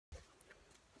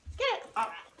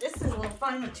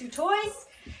fun with two toys.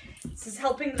 This is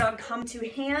helping the dog come to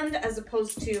hand as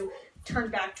opposed to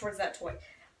turn back towards that toy.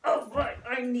 Oh boy,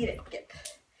 I need it. Get.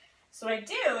 So what I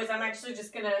do is I'm actually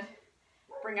just gonna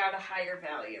bring out a higher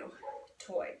value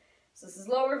toy. So this is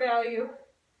lower value.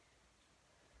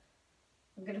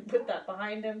 I'm gonna put that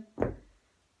behind him.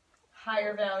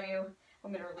 Higher value.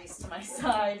 I'm gonna release to my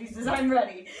side. He says, I'm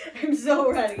ready. I'm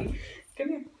so ready. Come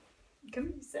here. Come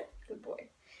here, sit. Good boy.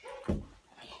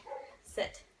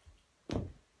 Sit.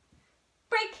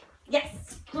 Break.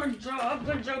 Yes. Good job,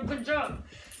 good job, good job.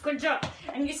 Good job.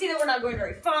 And you see that we're not going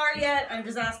very far yet. I'm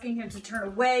just asking him to turn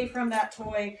away from that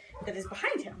toy that is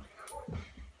behind him.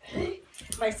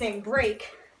 By saying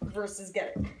break versus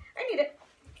get it. I need it.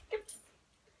 Yep.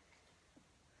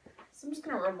 So I'm just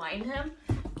going to remind him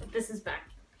that this is back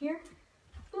here.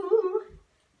 Ooh.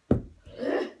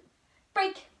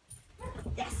 Break.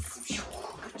 Yes.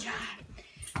 Good job.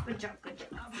 Good job, good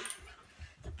job.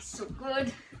 That's so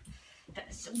good. That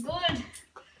is so good.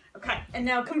 Okay, and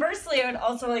now conversely, I would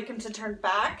also like him to turn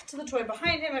back to the toy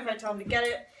behind him if I tell him to get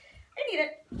it. I need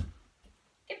it.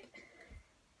 Yep.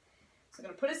 So I'm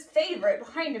going to put his favorite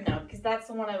behind him now because that's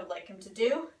the one I would like him to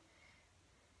do.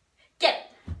 Get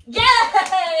it. Yay!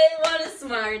 What a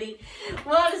smarty.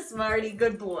 What a smarty.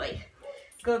 Good boy.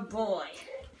 Good boy.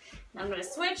 Now I'm going to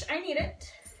switch. I need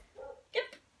it.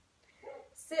 Yep.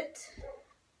 Sit.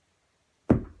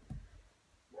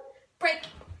 Break.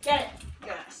 Get it.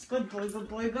 Yes. Good boy, good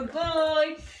boy, good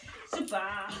boy. Super.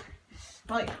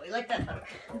 Oh yeah, we like that butter.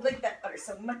 We like that butter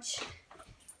so much.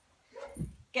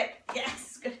 Get it.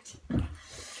 Yes. Good.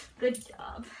 Good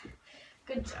job.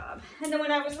 Good job. And then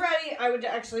when I was ready, I would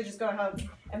actually just go ahead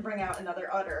and bring out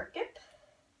another udder. Gip.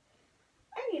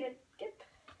 I need it. Gip.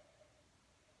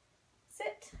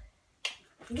 Sit.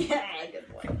 Yeah, good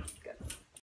boy.